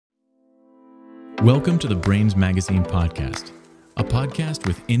Welcome to the Brains Magazine podcast, a podcast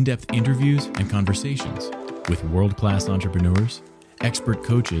with in-depth interviews and conversations with world-class entrepreneurs, expert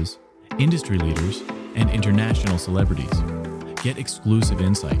coaches, industry leaders, and international celebrities. Get exclusive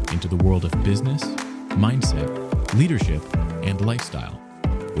insight into the world of business, mindset, leadership, and lifestyle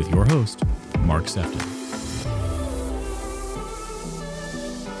with your host, Mark Sefton.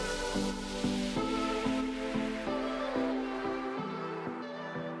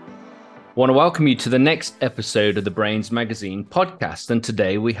 I want to welcome you to the next episode of the Brains Magazine podcast. And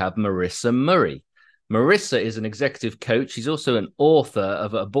today we have Marisa Murray. Marisa is an executive coach. She's also an author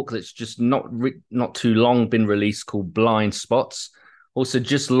of a book that's just not too long been released called Blind Spots. Also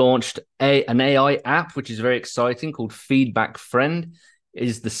just launched an AI app, which is very exciting, called Feedback Friend.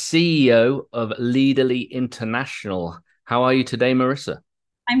 Is the CEO of Leaderly International. How are you today, Marisa?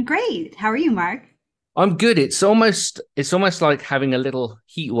 I'm great. How are you, Mark? I'm good. It's almost like having a little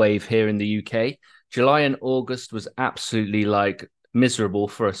heat wave here in the UK. July and August was absolutely miserable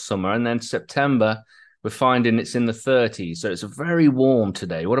for a summer, and then September we're finding it's in the 30s, so it's very warm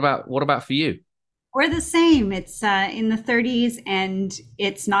today. What about for you? We're the same. It's in the 30s, and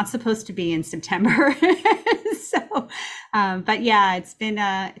it's not supposed to be in September. But yeah, it's been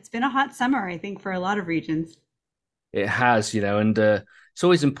a hot summer, I think, for a lot of regions. It has, and it's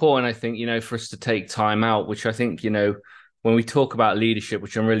always important, I think, for us to take time out, which I think, when we talk about leadership,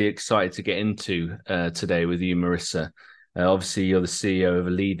 which I'm really excited to get into today with you, Marisa. Obviously, you're the CEO of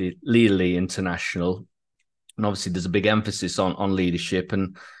Leaderly International, and obviously there's a big emphasis on leadership.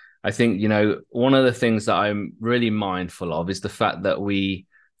 And I think, one of the things that I'm really mindful of is the fact that we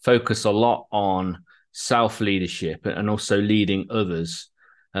focus a lot on self-leadership and also leading others.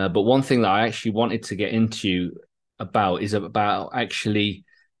 But one thing that I actually wanted to get into is about actually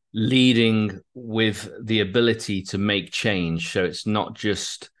leading with the ability to make change. So it's not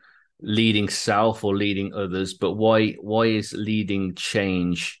just leading self or leading others, but why is leading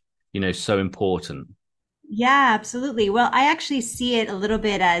change, so important? Yeah, absolutely. Well, I actually see it a little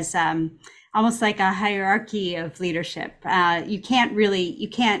bit as almost like a hierarchy of leadership. You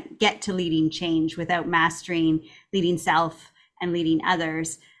can't get to leading change without mastering leading self and leading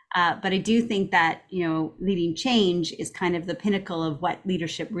others. But I do think that, leading change is kind of the pinnacle of what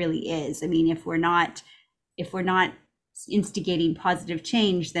leadership really is. I mean, if we're not instigating positive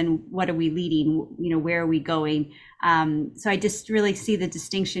change, then what are we leading? Where are we going? So I just really see the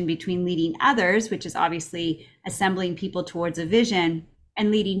distinction between leading others, which is obviously assembling people towards a vision,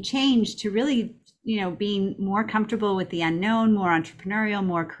 and leading change to really, being more comfortable with the unknown, more entrepreneurial,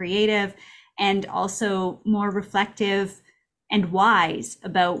 more creative, and also more reflective and wise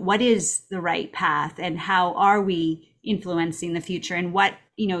about what is the right path and how are we influencing the future, and what,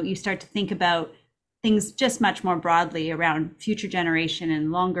 you start to think about things just much more broadly around future generation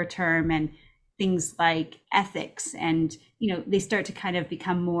and longer term, and things like ethics, and they start to kind of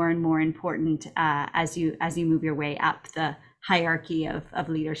become more and more important as you move your way up the hierarchy of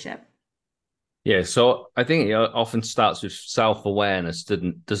leadership. Yeah, so I think it often starts with self-awareness,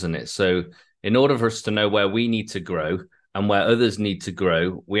 doesn't it? So in order for us to know where we need to grow and where others need to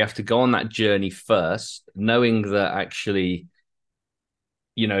grow, we have to go on that journey first, knowing that actually,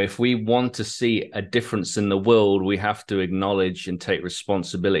 if we want to see a difference in the world, we have to acknowledge and take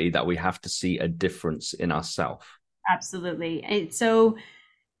responsibility that we have to see a difference in ourselves. Absolutely. It's so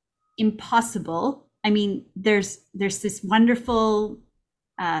impossible. I mean, there's this wonderful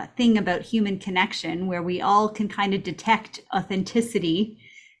thing about human connection where we all can kind of detect authenticity.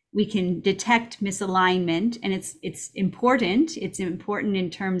 We can detect misalignment, and it's important. It's important in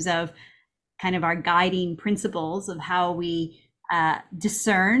terms of kind of our guiding principles of how we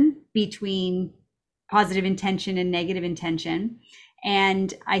discern between positive intention and negative intention.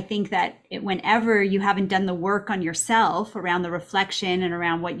 And I think that whenever you haven't done the work on yourself around the reflection and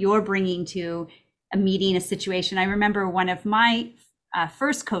around what you're bringing to a meeting, a situation. I remember one of my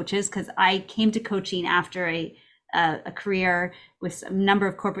first coaches, because I came to coaching after a career with a number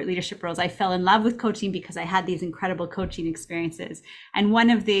of corporate leadership roles. I fell in love with coaching because I had these incredible coaching experiences. And one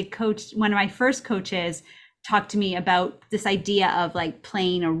of my first coaches talked to me about this idea of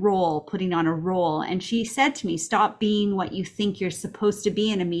playing a role, putting on a role. And she said to me, stop being what you think you're supposed to be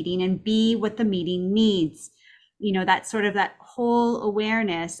in a meeting and be what the meeting needs. That whole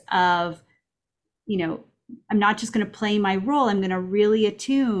awareness of, I'm not just going to play my role. I'm going to really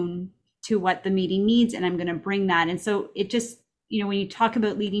attune to what the meeting needs, and I'm going to bring that. And so it just, when you talk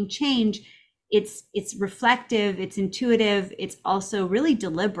about leading change, it's reflective, it's intuitive, it's also really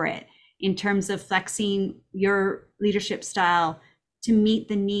deliberate in terms of flexing your leadership style to meet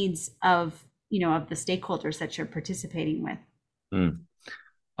the needs of the stakeholders that you're participating with.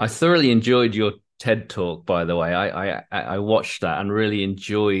 I thoroughly enjoyed your TED Talk, by the way. I watched that and really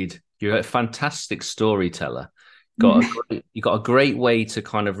enjoyed. You're a fantastic storyteller. You got a great way to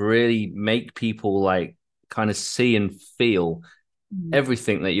kind of really make people like kind of see and feel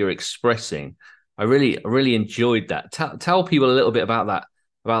everything that you're expressing. I really enjoyed that. Tell people a little bit about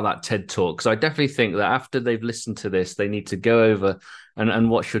that TED Talk, because I definitely think that after they've listened to this, they need to go over and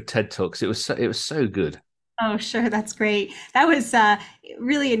watch your TED Talks. It was so good. Oh, sure. That's great. That was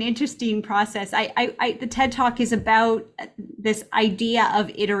really an interesting process. The TED Talk is about this idea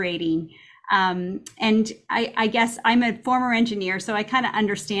of iterating. And I guess I'm a former engineer, so I kind of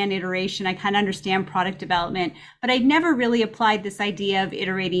understand iteration. I kind of understand product development, but I'd never really applied this idea of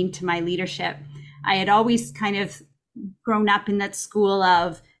iterating to my leadership. I had always kind of grown up in that school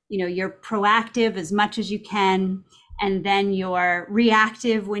of, you're proactive as much as you can, and then you're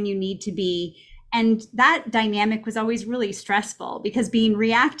reactive when you need to be. And that dynamic was always really stressful, because being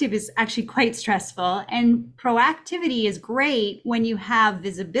reactive is actually quite stressful. And proactivity is great when you have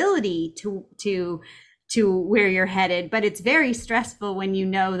visibility to where you're headed, but it's very stressful when you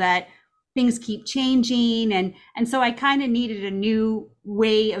know that things keep changing. And so I kind of needed a new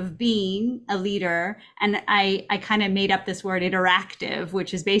way of being a leader. And I kind of made up this word interactive,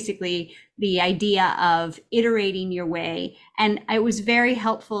 which is basically the idea of iterating your way. And it was very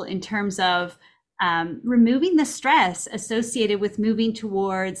helpful in terms of removing the stress associated with moving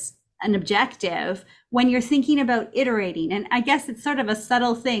towards an objective when you're thinking about iterating. And I guess it's sort of a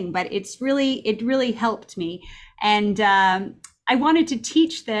subtle thing, but it really helped me. And I wanted to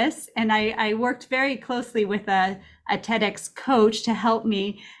teach this, and I worked very closely with a TEDx coach to help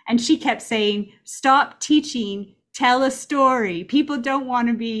me. And she kept saying, stop teaching, tell a story. People don't want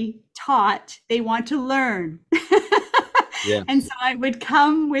to be taught, they want to learn. Yeah. And so I would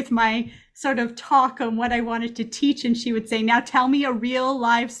come with my sort of talk on what I wanted to teach, and she would say, now tell me a real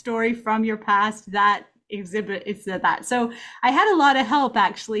live story from your past that exhibits that. So I had a lot of help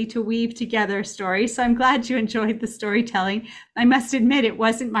actually to weave together stories. So I'm glad you enjoyed the storytelling. I must admit it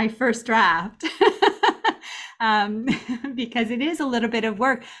wasn't my first draft. Because it is a little bit of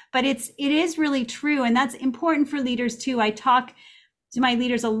work, but it is really true. And that's important for leaders too. I talk to my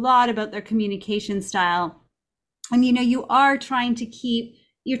leaders a lot about their communication style. And you are trying to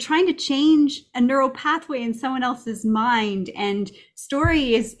change a neural pathway in someone else's mind. And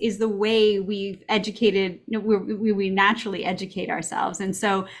story is the way we've educated, we naturally educate ourselves. And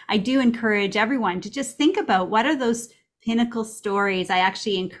so I do encourage everyone to just think about what are those pinnacle stories. I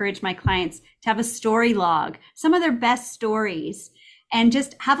actually encourage my clients to have a story log, some of their best stories, and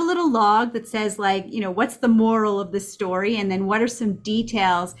just have a little log that says like, what's the moral of the story? And then what are some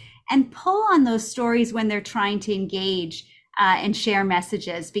details? And pull on those stories when they're trying to engage and share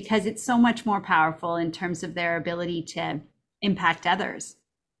messages, because it's so much more powerful in terms of their ability to impact others.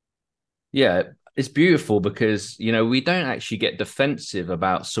 Yeah, it's beautiful because, we don't actually get defensive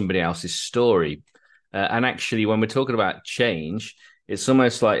about somebody else's story. And actually, when we're talking about change, it's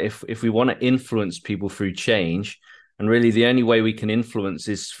almost like if we want to influence people through change, and really the only way we can influence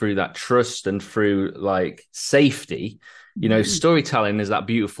is through that trust and through like safety. Storytelling is that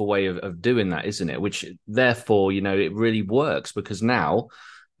beautiful way of doing that, isn't it? Which therefore, it really works, because now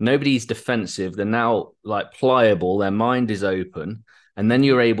nobody's defensive. They're now like pliable. Their mind is open, and then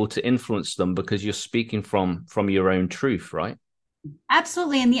you're able to influence them because you're speaking from your own truth, right?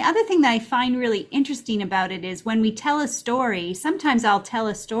 Absolutely. And the other thing that I find really interesting about it is when we tell a story, sometimes I'll tell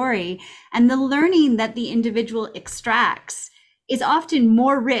a story, and the learning that the individual extracts is often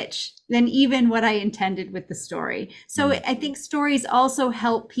more rich than even what I intended with the story. So I think stories also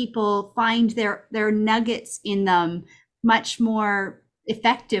help people find their nuggets in them much more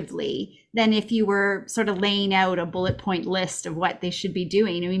effectively than if you were sort of laying out a bullet point list of what they should be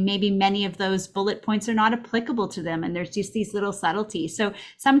doing. I mean, maybe many of those bullet points are not applicable to them, and there's just these little subtleties. So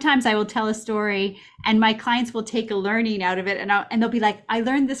sometimes I will tell a story and my clients will take a learning out of it, and they'll be like, I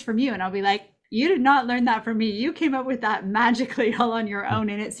learned this from you. And I'll be like, you did not learn that from me. You came up with that magically all on your own.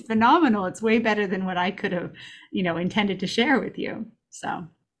 And it's phenomenal. It's way better than what I could have, intended to share with you. So.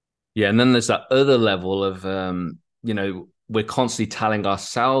 Yeah. And then there's that other level of, we're constantly telling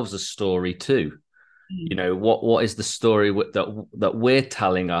ourselves a story too. What is the story that we're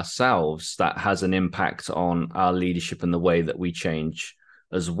telling ourselves that has an impact on our leadership and the way that we change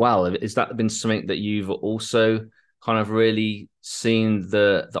as well? Has that been something that you've also kind of really seen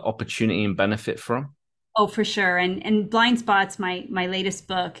the opportunity and benefit from? Oh, for sure. And Blind Spots, my latest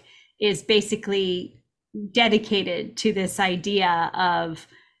book, is basically dedicated to this idea of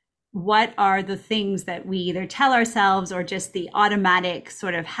what are the things that we either tell ourselves or just the automatic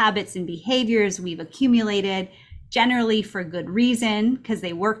sort of habits and behaviors we've accumulated, generally for good reason, because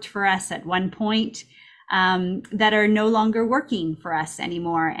they worked for us at one point, that are no longer working for us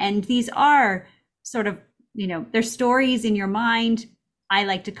anymore. And these are sort of, they're stories in your mind. I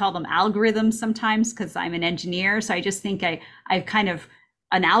like to call them algorithms sometimes because I'm an engineer. So I just think I've kind of,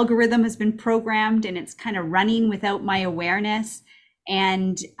 an algorithm has been programmed and it's kind of running without my awareness.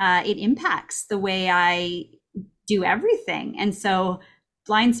 And it impacts the way I do everything. And so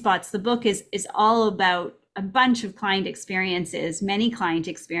Blind Spots, the book is all about a bunch of client experiences, many client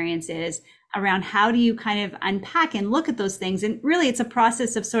experiences around how do you kind of unpack and look at those things. And really it's a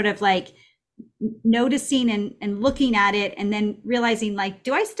process of sort of like noticing and looking at it and then realizing, like,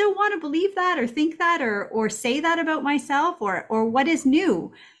 do I still want to believe that or think that or say that about myself, or what is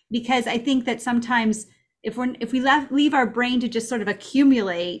new? Because I think that sometimes if we leave our brain to just sort of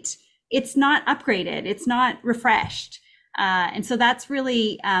accumulate, it's not upgraded, it's not refreshed. And so that's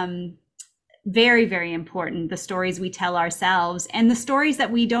really very, very important, the stories we tell ourselves and the stories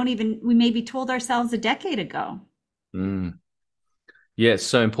that we maybe told ourselves a decade ago. Yeah, it's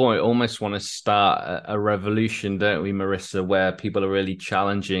so important. I almost want to start a revolution, don't we, Marisa, where people are really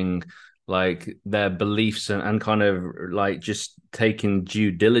challenging like their beliefs and kind of like just taking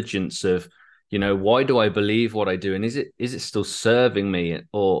due diligence of, why do I believe what I do? And is it still serving me,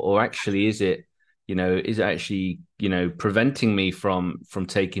 or actually is it actually, preventing me from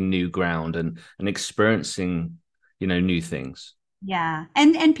taking new ground and experiencing, new things? Yeah.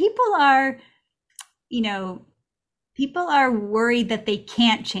 And people are, people are worried that they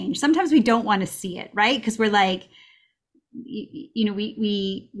can't change. Sometimes we don't want to see it, right? Because we're like,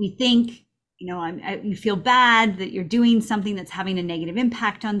 we think, you feel bad that you're doing something that's having a negative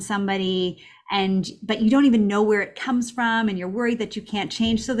impact on somebody, but you don't even know where it comes from, and you're worried that you can't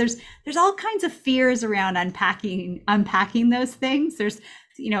change. So there's all kinds of fears around unpacking those things. There's,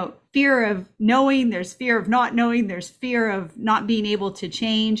 fear of knowing, there's fear of not knowing, there's fear of not being able to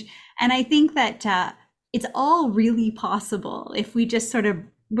change. And I think that it's all really possible if we just sort of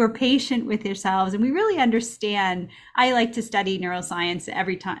we're patient with ourselves and we really understand. I like to study neuroscience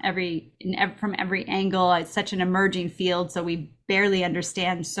from every angle. It's such an emerging field, so we barely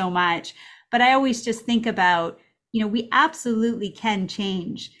understand so much. But I always just think about, we absolutely can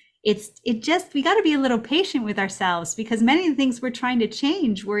change. We got to be a little patient with ourselves, because many of the things we're trying to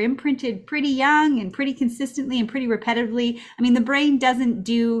change were imprinted pretty young and pretty consistently and pretty repetitively. I mean, the brain doesn't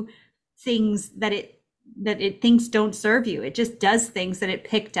do things that it thinks don't serve you. It just does things that it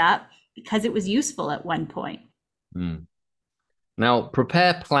picked up because it was useful at one point. Now,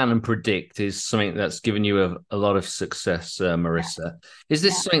 prepare, plan, and predict is something that's given you a lot of success, Marisa. Yeah. Is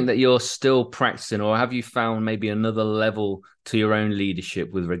this something that you're still practicing, or have you found maybe another level to your own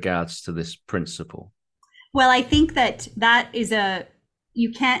leadership with regards to this principle? Well, I think that is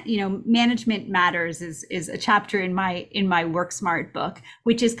Management Matters is a chapter in my Work Smart book,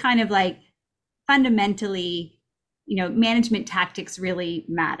 which is kind of like fundamentally, management tactics really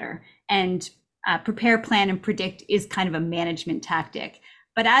matter. And prepare, plan, and predict is kind of a management tactic.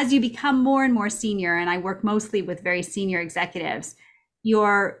 But as you become more and more senior, and I work mostly with very senior executives,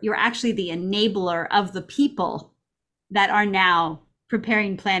 you're actually the enabler of the people that are now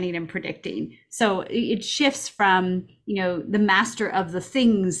preparing, planning, and predicting. So it shifts from, the master of the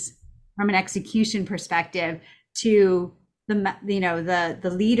things from an execution perspective to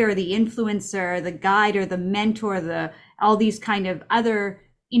the leader, the influencer, the guide, or the mentor, all these kind of other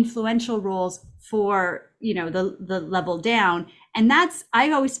influential roles for, the level down. And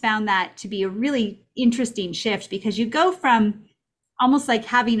I've always found that to be a really interesting shift, because you go from almost like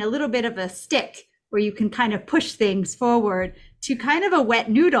having a little bit of a stick where you can kind of push things forward to kind of a wet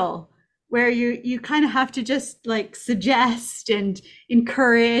noodle where you kind of have to just like suggest and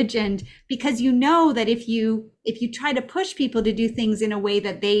encourage. And because that if you try to push people to do things in a way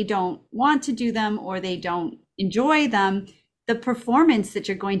that they don't want to do them or they don't enjoy them, the performance that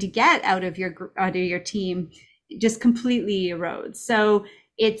you're going to get out of your team just completely erodes. So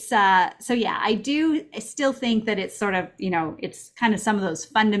I still think that it's sort of, it's kind of some of those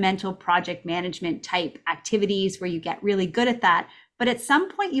fundamental project management type activities where you get really good at that. But at some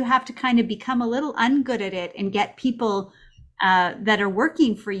point you have to kind of become a little ungood at it and get people that are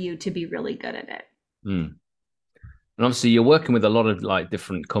working for you to be really good at it. And obviously you're working with a lot of like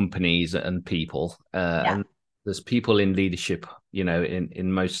different companies and people, and there's people in leadership,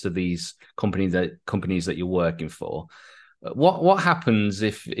 in most of these companies that you're working for. What happens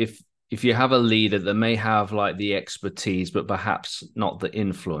if you have a leader that may have like the expertise, but perhaps not the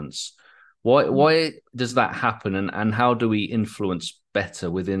influence? Why does that happen, and how do we influence better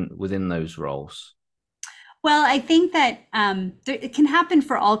within those roles? Well, I think that it can happen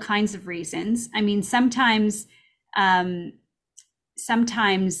for all kinds of reasons. I mean, sometimes um,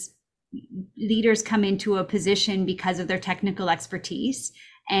 sometimes leaders come into a position because of their technical expertise,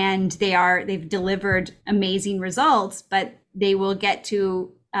 and they've delivered amazing results, but they will get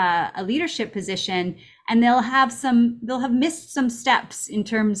to a leadership position and they'll have missed some steps in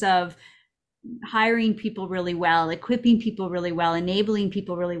terms of hiring people really well, equipping people really well, enabling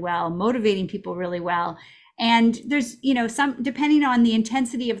people really well, motivating people really well. And there's, some, depending on the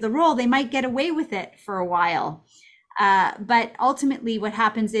intensity of the role, they might get away with it for a while. But ultimately what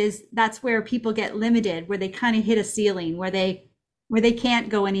happens is that's where people get limited, where they kind of hit a ceiling, where they can't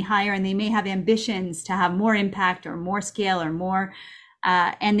go any higher, and they may have ambitions to have more impact or more scale or more,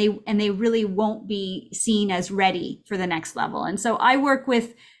 and they really won't be seen as ready for the next level. And so I work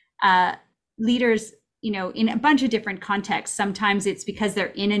with leaders, in a bunch of different contexts. Sometimes it's because they're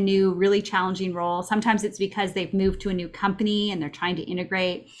in a new, really challenging role. Sometimes it's because they've moved to a new company and they're trying to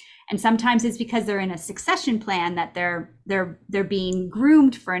integrate. And sometimes it's because they're in a succession plan that they're being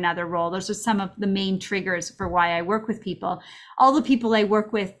groomed for another role. Those are some of the main triggers for why I work with people. All the people I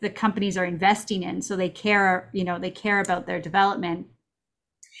work with, the companies are investing in, so they care about their development.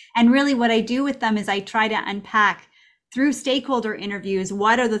 And really what I do with them is I try to unpack through stakeholder interviews,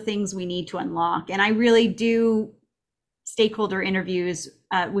 what are the things we need to unlock? And I really do stakeholder interviews,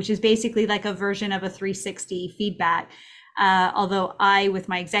 which is basically like a version of a 360 feedback. Although with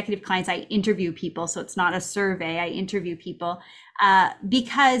my executive clients, I interview people. So it's not a survey, I interview people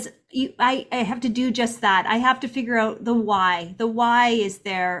because I have to do just that. I have to figure out the why. The why is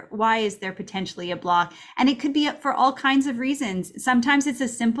there potentially a block? And it could be for all kinds of reasons. Sometimes it's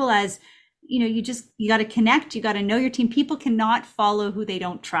as simple as, you got to connect, you got to know your team. People cannot follow who they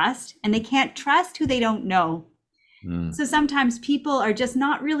don't trust, and they can't trust who they don't know. So sometimes people are just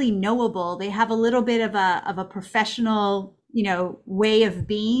not really knowable. They have a little bit of a professional, way of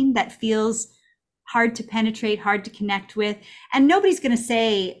being that feels hard to penetrate, hard to connect with. And nobody's going to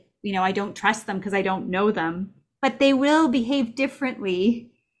say, I don't trust them because I don't know them, but they will behave differently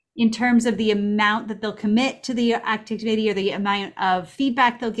in terms of the amount that they'll commit to the activity or the amount of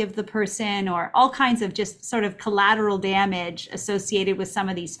feedback they'll give the person, or all kinds of just sort of collateral damage associated with some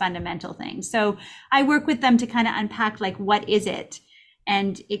of these fundamental things. So I work with them to kind of unpack, like, what is it?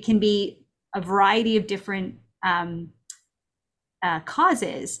 And it can be a variety of different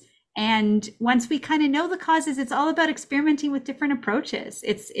causes. And once we kind of know the causes, it's all about experimenting with different approaches.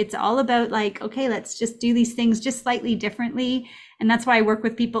 It's all about, like, okay, let's just do these things just slightly differently. And that's why I work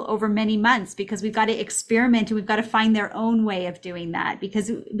with people over many months, because we've got to experiment and we've got to find their own way of doing that. Because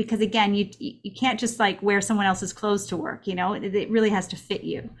again, you can't just like wear someone else's clothes to work, it really has to fit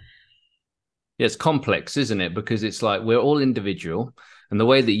you. Yeah, it's complex, isn't it? Because it's like we're all individual, and the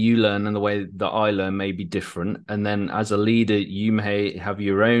way that you learn and the way that I learn may be different. And then as a leader, you may have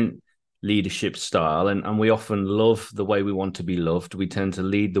your own leadership style, and we often love the way we want to be loved. We tend to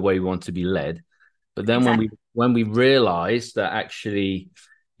lead the way we want to be led. But then exactly. when we realize that actually,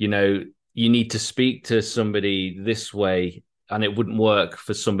 you need to speak to somebody this way and it wouldn't work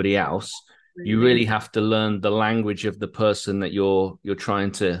for somebody else, you really have to learn the language of the person that you're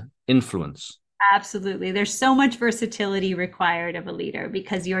trying to influence. Absolutely. There's so much versatility required of a leader,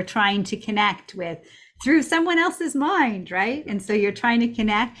 because you're trying to connect through someone else's mind, right? And so you're trying to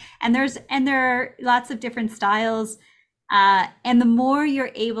connect, and there are lots of different styles. And the more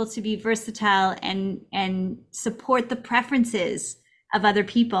you're able to be versatile and support the preferences of other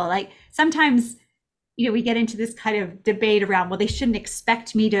people, like sometimes, we get into this kind of debate around, well, they shouldn't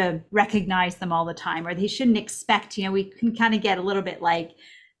expect me to recognize them all the time, or they shouldn't expect, we can kind of get a little bit like,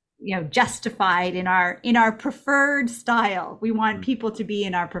 justified in our preferred style. We want people to be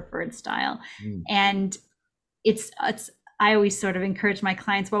in our preferred style. And I always sort of encourage my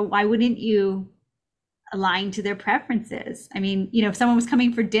clients, well, why wouldn't you align to their preferences? I mean, if someone was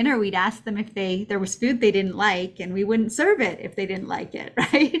coming for dinner, we'd ask them if there was food they didn't like, and we wouldn't serve it if they didn't like it,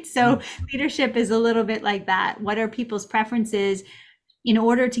 right? So leadership is a little bit like that. What are people's preferences in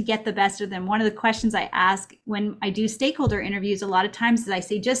order to get the best of them? One of the questions I ask when I do stakeholder interviews a lot of times is I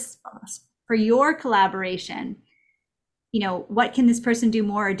say, just for your collaboration, what can this person do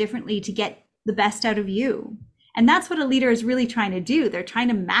more or differently to get the best out of you? And that's what a leader is really trying to do. They're trying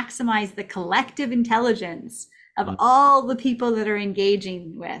to maximize the collective intelligence of all the people that are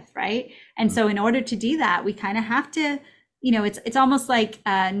engaging with, right? And so in order to do that, we kind of have to, it's almost like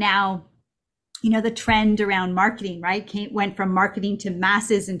now, the trend around marketing, right? Went from marketing to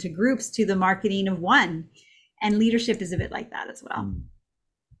masses and to groups to the marketing of one. And leadership is a bit like that as well.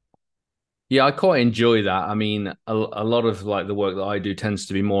 Yeah, I quite enjoy that. I mean, a lot of like the work that I do tends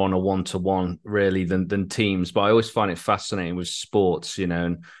to be more on a one-to-one really than teams, but I always find it fascinating with sports,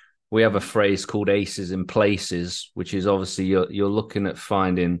 and we have a phrase called aces in places, which is obviously you're looking at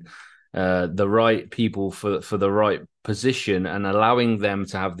finding the right people for the right position and allowing them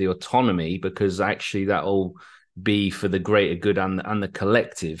to have the autonomy, because actually that will be for the greater good and the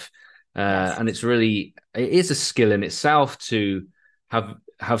collective. Yes. And it is a skill in itself to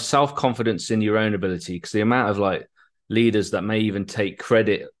have self-confidence in your own ability, because the amount of like leaders that may even take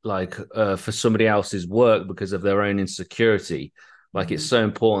credit like for somebody else's work because of their own insecurity. Like it's so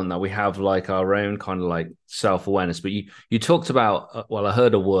important that we have like our own kind of like self-awareness. But you talked about well, I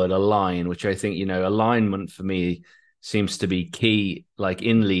heard a word, align, which I think, alignment for me seems to be key, like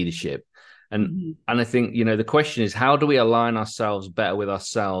in leadership. And I think, the question is, how do we align ourselves better with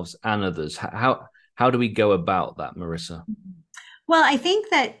ourselves and others? How do we go about that, Marisa? Well, I think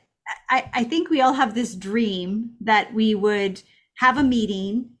that I think we all have this dream that we would have a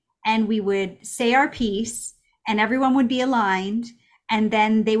meeting and we would say our piece and everyone would be aligned, and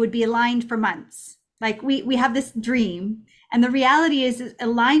then they would be aligned for months. Like we have this dream. And the reality is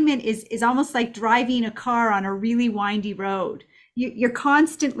alignment is almost like driving a car on a really windy road. You're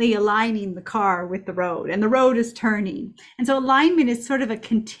constantly aligning the car with the road, and the road is turning. And so alignment is sort of a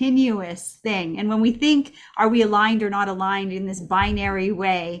continuous thing. And when we think, are we aligned or not aligned in this binary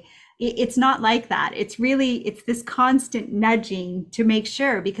way, it's not like that. It's this constant nudging to make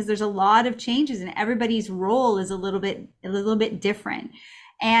sure, because there's a lot of changes and everybody's role is a little bit different.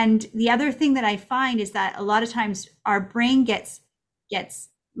 And the other thing that I find is that a lot of times our brain gets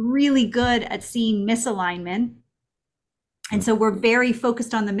really good at seeing misalignment. And so we're very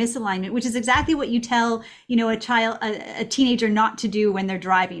focused on the misalignment, which is exactly what you tell, a teenager not to do when they're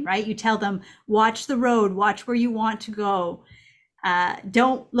driving, right? You tell them, watch the road, watch where you want to go.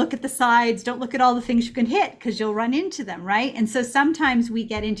 Don't look at the sides, don't look at all the things you can hit because you'll run into them, right? And so sometimes we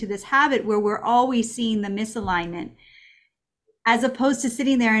get into this habit where we're always seeing the misalignment, as opposed to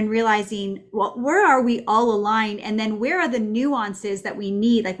sitting there and realizing, well, where are we all aligned? And then where are the nuances that we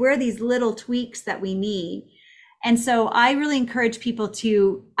need? Like, where are these little tweaks that we need? And so I really encourage people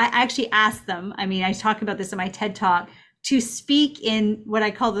I actually ask them, I talk about this in my TED Talk, to speak in what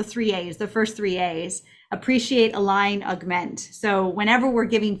I call the 3 A's, the first 3 A's: appreciate, align, augment. So whenever we're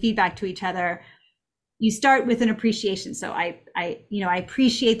giving feedback to each other, you start with an appreciation. So I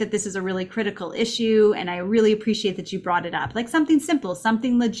appreciate that this is a really critical issue, and I really appreciate that you brought it up. Like something simple,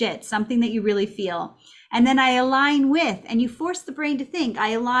 something legit, something that you really feel. And then I align with, and you force the brain to think, I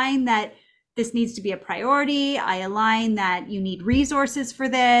align that this needs to be a priority. I align that you need resources for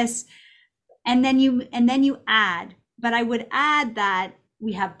this. And then you add, but I would add that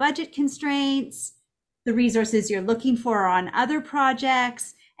we have budget constraints. The resources you're looking for are on other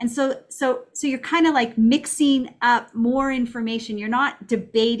projects. And so you're kind of like mixing up more information. You're not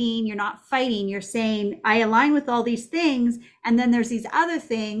debating, you're not fighting. You're saying, I align with all these things. And then there's these other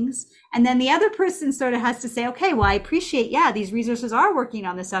things. And then the other person sort of has to say, okay, well, I appreciate, these resources are working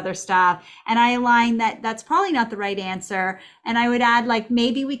on this other stuff. And I align that that's probably not the right answer. And I would add, like,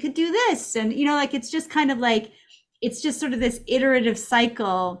 maybe we could do this. And, it's just kind of like, it's just sort of this iterative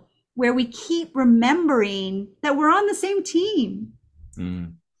cycle where we keep remembering that we're on the same team.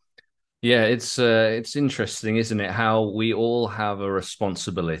 Mm. Yeah, it's interesting, isn't it? How we all have a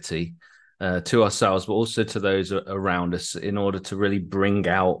responsibility to ourselves, but also to those around us, in order to really bring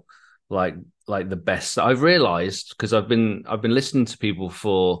out like the best. I've realized, because I've been listening to people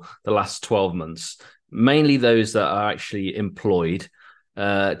for the last 12 months, mainly those that are actually employed,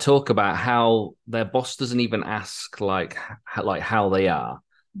 talk about how their boss doesn't even ask like how they are.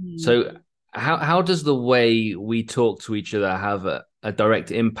 So how does the way we talk to each other have a direct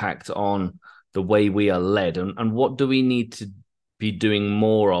impact on the way we are led, and what do we need to be doing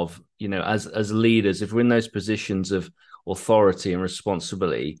more of, as leaders, if we're in those positions of authority and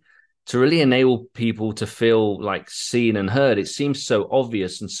responsibility, to really enable people to feel like seen and heard? It seems so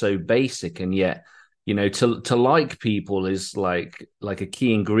obvious and so basic, and yet, to like people is like a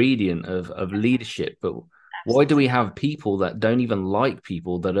key ingredient of leadership. But why do we have people that don't even like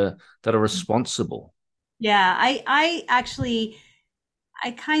people that are responsible? Yeah, I actually,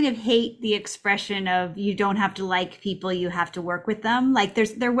 I kind of hate the expression of, you don't have to like people, you have to work with them. Like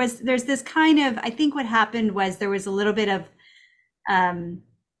there's this kind of, I think what happened was there was a little bit of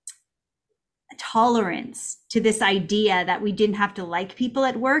tolerance to this idea that we didn't have to like people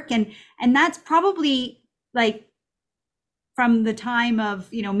at work. And that's probably like from the time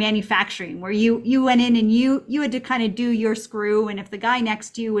of, manufacturing, where you went in and you had to kind of do your screw. And if the guy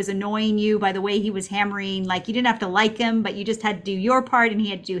next to you was annoying you by the way he was hammering, like, you didn't have to like him, but you just had to do your part and he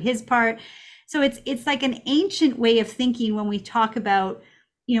had to do his part. So it's like an ancient way of thinking when we talk about,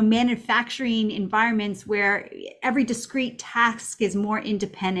 manufacturing environments where every discrete task is more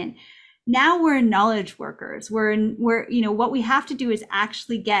independent. Now we're in knowledge workers. What we have to do is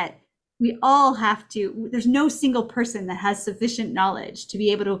actually there's no single person that has sufficient knowledge to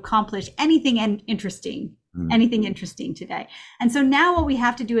be able to accomplish anything interesting today. And so now what we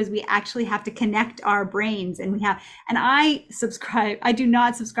have to do is we actually have to connect our brains, and I do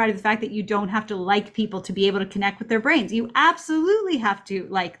not subscribe to the fact that you don't have to like people to be able to connect with their brains. You absolutely have to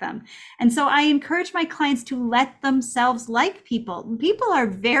like them. And so I encourage my clients to let themselves like people. People are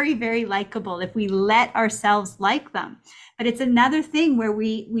very, very likable if we let ourselves like them. But it's another thing where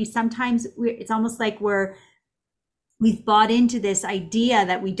we sometimes, it's almost like we've bought into this idea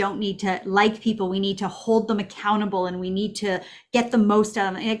that we don't need to like people. We need to hold them accountable, and we need to get the most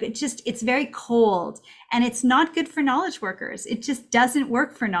out of them. It's very cold, and it's not good for knowledge workers. It just doesn't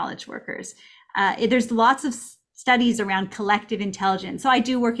work for knowledge workers. There's lots of studies around collective intelligence. So I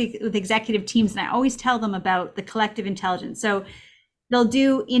do work with executive teams, and I always tell them about the collective intelligence. So they'll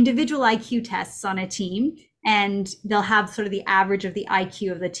do individual IQ tests on a team, and they'll have sort of the average of the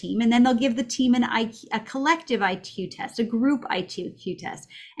IQ of the team. And then they'll give the team a collective IQ test, a group IQ test.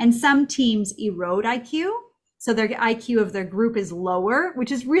 And some teams erode IQ. So their IQ of their group is lower,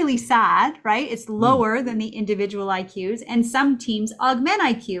 which is really sad, right? It's lower than the individual IQs. And some teams augment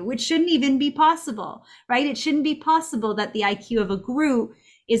IQ, which shouldn't even be possible, right? It shouldn't be possible that the IQ of a group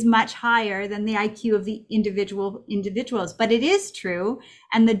is much higher than the IQ of the individuals, but it is true.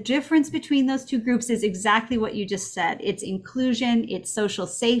 And the difference between those two groups is exactly what you just said. It's inclusion, it's social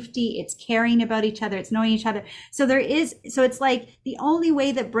safety, it's caring about each other, it's knowing each other. So it's like the only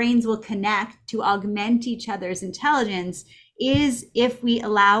way that brains will connect to augment each other's intelligence is if we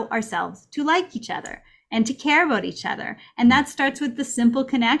allow ourselves to like each other and to care about each other. And that starts with the simple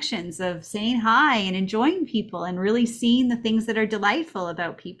connections of saying hi and enjoying people and really seeing the things that are delightful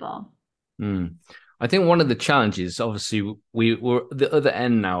about people. I think one of the challenges, obviously, we're the other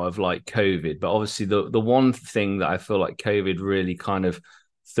end now of like COVID, but obviously the one thing that I feel like COVID really kind of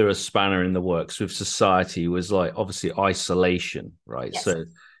threw a spanner in the works with society was like obviously isolation, right? Yes. So,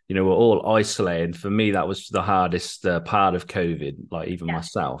 we're all isolated. For me, that was the hardest part of COVID, like even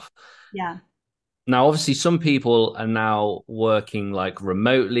myself. Yeah. Now, obviously, some people are now working like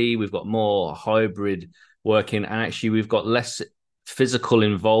remotely. We've got more hybrid working, and actually we've got less physical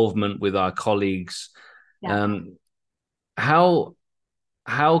involvement with our colleagues. Yeah. How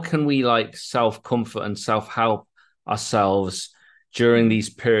can we like self-comfort and self-help ourselves during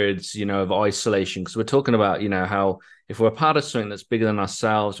these periods, of isolation? Because we're talking about, how if we're a part of something that's bigger than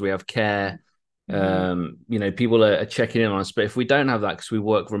ourselves, we have care. People are checking in on us, but if we don't have that because we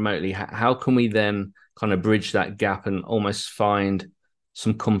work remotely, how can we then kind of bridge that gap and almost find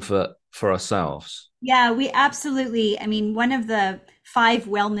some comfort for ourselves? Yeah, we absolutely. I mean, one of the I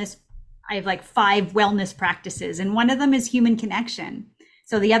have like 5 wellness practices, and one of them is human connection.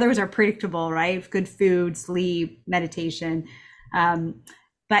 So the others are predictable, right? Good food, sleep, meditation,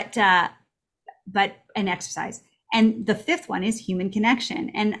 but and exercise. And the 5th one is human connection.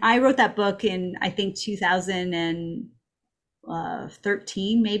 And I wrote that book in, I think,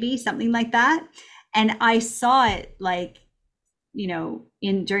 2013, maybe something like that. And I saw it like,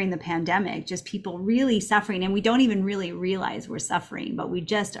 during the pandemic, just people really suffering. And we don't even really realize we're suffering, but we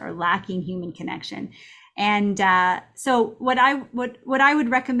just are lacking human connection. And so what I would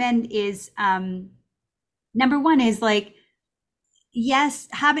recommend is, number one is like, yes,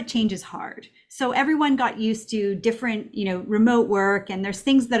 habit change is hard. So everyone got used to different, remote work, and there's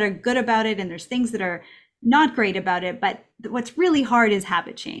things that are good about it and there's things that are not great about it. But what's really hard is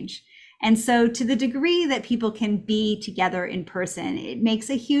habit change. And so to the degree that people can be together in person, it makes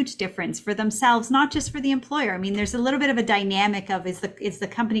a huge difference for themselves, not just for the employer. I mean, there's a little bit of a dynamic of, is the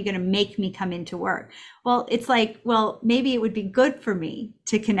company going to make me come into work? Well, it's like, maybe it would be good for me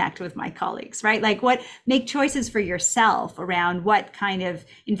to connect with my colleagues, right? Like make choices for yourself around what kind of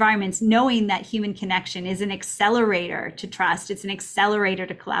environments, knowing that human connection is an accelerator to trust. It's an accelerator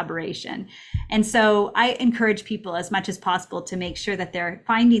to collaboration. And so I encourage people as much as possible to make sure that they're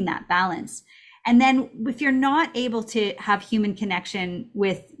finding that balance. And then if you're not able to have human connection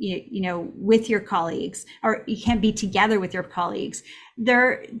with, with your colleagues, or you can't be together with your colleagues,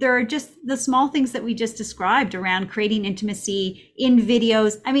 there are just the small things that we just described around creating intimacy in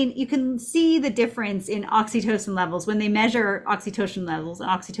videos. I mean, you can see the difference in oxytocin levels when they measure oxytocin levels. And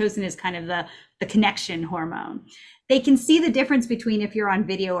oxytocin is kind of the connection hormone. They can see the difference between if you're on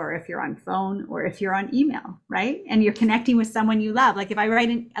video or if you're on phone or if you're on email, right? And you're connecting with someone you love. Like if I write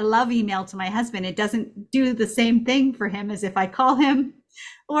a love email to my husband, it doesn't do the same thing for him as if I call him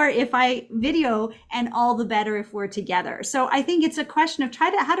or if I video, and all the better if we're together. So I think it's a question of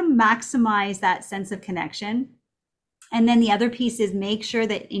how to maximize that sense of connection. And then the other piece is make sure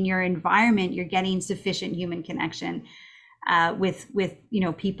that in your environment, you're getting sufficient human connection with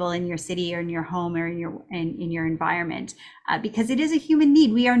people in your city or in your home or in your environment, because it is a human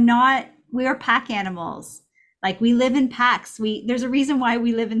need. We are pack animals. Like, we live in packs. There's a reason why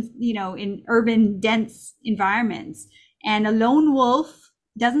we live in urban dense environments, and a lone wolf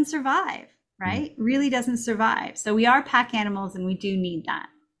doesn't survive, right? Really doesn't survive. So we are pack animals, and we do need that.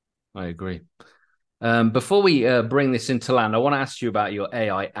 I agree. Before we bring this into land, I want to ask you about your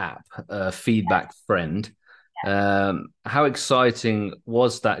AI app, Feedback Friend. How exciting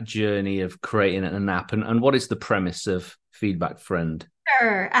was that journey of creating an app, and what is the premise of Feedback Friend?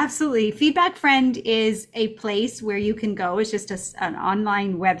 Sure, absolutely. Feedback Friend is a place where you can go. It's just an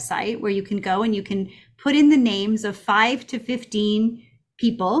online website where you can go and you can put in the names of 5 to 15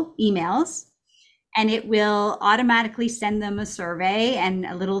 people, emails, and it will automatically send them a survey and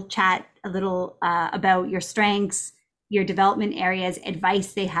a little chat, about your strengths, your development areas,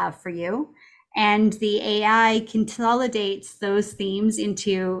 advice they have for you. And the AI consolidates those themes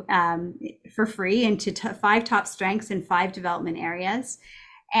into, for free, into 5 top strengths and 5 development areas.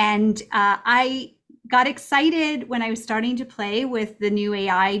 And I got excited when I was starting to play with the new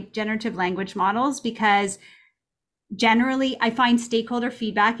AI generative language models, because generally I find stakeholder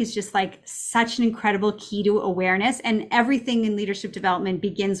feedback is just like such an incredible key to awareness, and everything in leadership development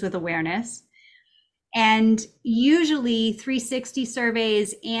begins with awareness. And usually 360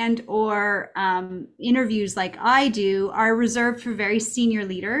 surveys and or interviews like I do are reserved for very senior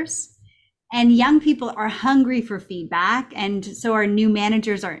leaders, and young people are hungry for feedback. And so our new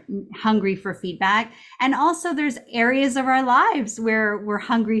managers are hungry for feedback. And also there's areas of our lives where we're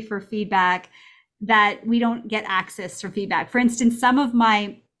hungry for feedback that we don't get access for feedback. For instance, some of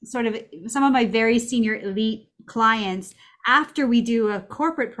my very senior elite clients, after we do a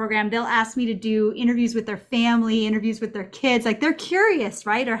corporate program, they'll ask me to do interviews with their family, interviews with their kids. Like, they're curious,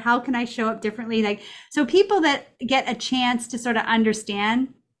 right? Or how can I show up differently? Like, so people that get a chance to sort of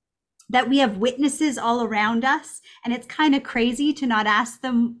understand that we have witnesses all around us, and it's kind of crazy to not ask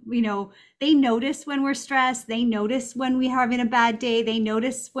them, they notice when we're stressed, they notice when we're having a bad day, they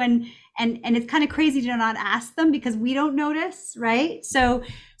notice when, and it's kind of crazy to not ask them because we don't notice, right? So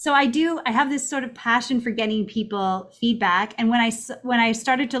I have this sort of passion for getting people feedback. And when I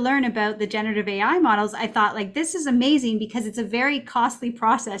started to learn about the generative AI models, I thought, like, this is amazing, because it's a very costly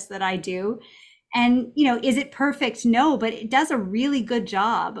process that I do. And, is it perfect? No, but it does a really good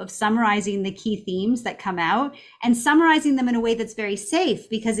job of summarizing the key themes that come out, and summarizing them in a way that's very safe,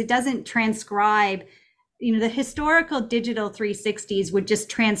 because it doesn't transcribe. The historical digital 360s would just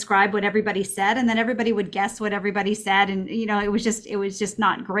transcribe what everybody said, and then everybody would guess what everybody said. And, it was just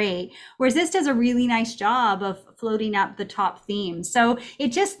not great. Whereas this does a really nice job of floating up the top themes. So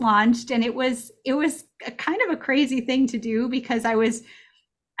it just launched, and it was a kind of a crazy thing to do, because I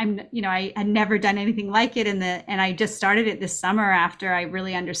had never done anything like it, and I just started it this summer after I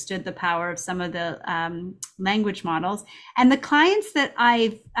really understood the power of some of the language models. And the clients that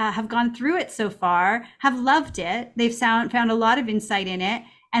I have gone through it so far have loved it. They've found a lot of insight in it,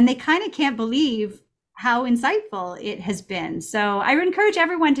 and they kind of can't believe how insightful it has been. So I would encourage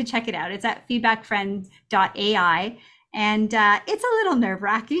everyone to check it out. It's at feedbackfriend.ai. And it's a little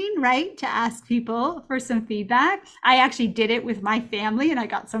nerve-wracking, right, to ask people for some feedback. I actually did it with my family, and I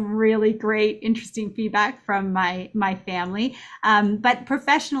got some really great, interesting feedback from my family. But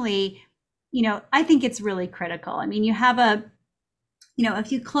professionally, I think it's really critical. I mean, you have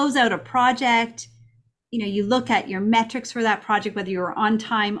if you close out a project, you look at your metrics for that project, whether you're on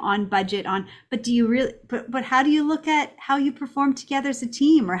time, on budget, but do you really, but how do you look at how you perform together as a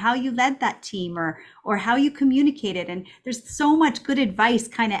team, or how you led that team, or how you communicated? And there's so much good advice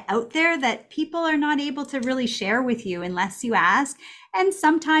kind of out there that people are not able to really share with you unless you ask. And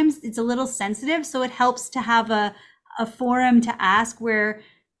sometimes it's a little sensitive. So it helps to have a forum to ask where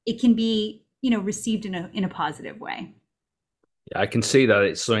it can be, received in a positive way. Yeah, I can see that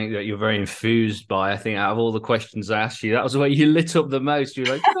it's something that you're very enthused by. I think out of all the questions I asked you, that was where you lit up the most. You're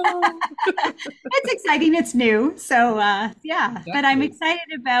like, oh. It's exciting. It's new. So yeah, exactly. But I'm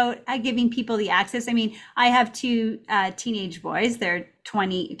excited about giving people the access. I mean, I have 2 teenage boys. They're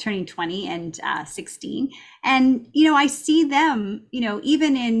turning 20 and 16. And, I see them,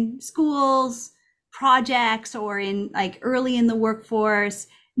 even in schools, projects, or in like early in the workforce,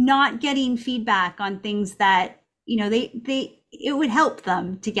 not getting feedback on things that, it would help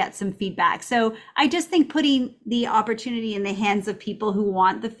them to get some feedback. So I just think putting the opportunity in the hands of people who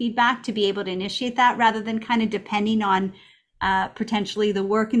want the feedback to be able to initiate that, rather than kind of depending on, potentially the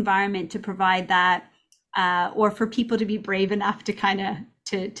work environment to provide that, or for people to be brave enough to kind of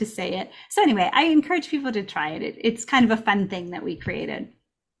to say it. So anyway, I encourage people to try it. It's kind of a fun thing that we created.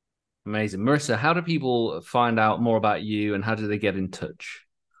 Amazing. Marisa, how do people find out more about you and how do they get in touch?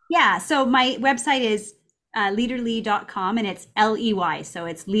 Yeah, so my website is leaderly.com, and it's Ley, so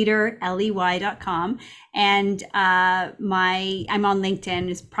it's leaderley.com. And I'm on LinkedIn,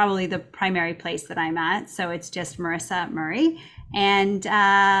 is probably the primary place that I'm at. So it's just Marisa Murray. And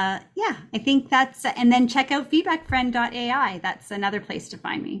I think that's, and then check out feedbackfriend.ai. That's another place to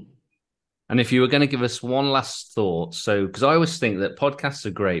find me. And if you were going to give us one last thought, so because I always think that podcasts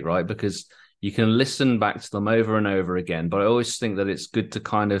are great, right? Because you can listen back to them over and over again. But I always think that it's good to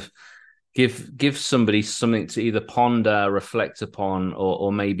kind of give somebody something to either ponder, reflect upon,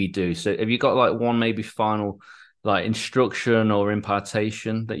 or maybe do. So have you got like one maybe final like instruction or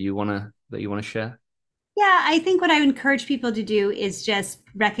impartation that you want to share? Yeah, I think what I would encourage people to do is just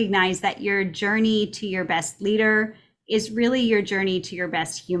recognize that your journey to your best leader is really your journey to your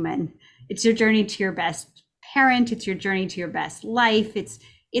best human. It's your journey to your best parent. It's your journey to your best life.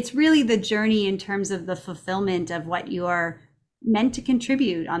 It's really the journey in terms of the fulfillment of what you are meant to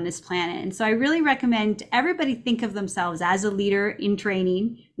contribute on this planet. And so I really recommend everybody think of themselves as a leader in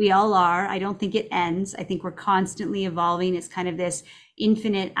training. We all are. I don't think it ends. I think we're constantly evolving. It's kind of this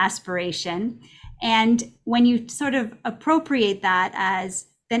infinite aspiration. And when you sort of appropriate that as,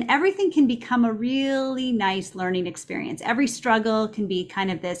 then everything can become a really nice learning experience. Every struggle can be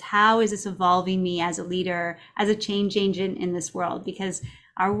kind of this, how is this evolving me as a leader, as a change agent in this world? Because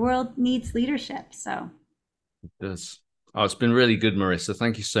our world needs leadership. So it does. Oh, it's been really good, Marisa.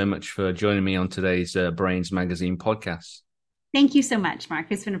 Thank you so much for joining me on today's Brains Magazine podcast. Thank you so much, Mark.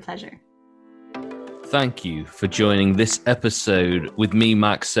 It's been a pleasure. Thank you for joining this episode with me,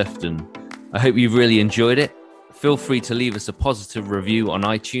 Mark Sefton. I hope you've really enjoyed it. Feel free to leave us a positive review on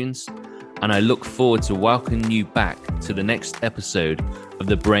iTunes, and I look forward to welcoming you back to the next episode of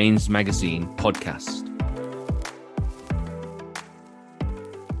the Brains Magazine podcast.